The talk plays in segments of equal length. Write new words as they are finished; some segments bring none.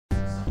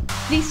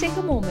Please take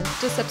a moment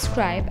to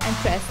subscribe and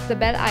press the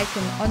bell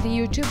icon on the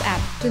YouTube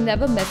app to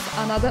never miss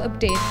another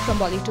update from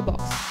Bolly to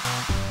Box.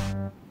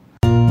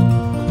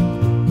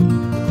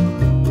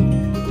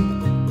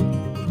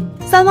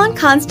 Salman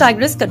Khan's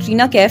tigress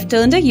Katrina Kaif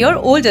turned a year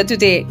older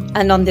today,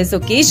 and on this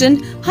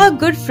occasion, her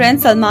good friend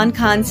Salman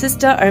Khan's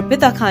sister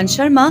Arpita Khan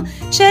Sharma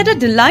shared a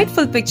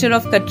delightful picture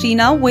of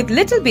Katrina with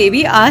little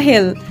baby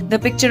Ahil. The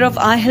picture of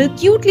Ahil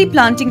cutely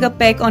planting a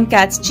peck on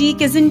Kat's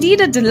cheek is indeed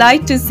a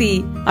delight to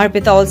see.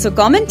 Arpita also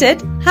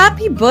commented,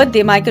 "Happy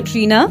birthday, my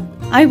Katrina.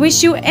 I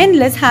wish you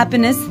endless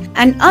happiness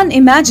and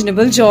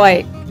unimaginable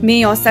joy.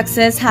 May your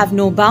success have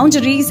no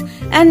boundaries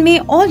and may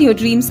all your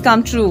dreams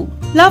come true.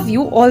 Love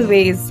you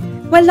always."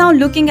 Well, now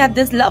looking at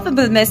this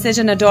lovable message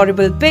and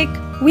adorable pic,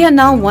 we are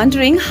now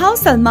wondering how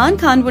Salman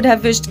Khan would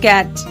have wished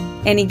Kat.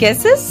 Any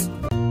guesses?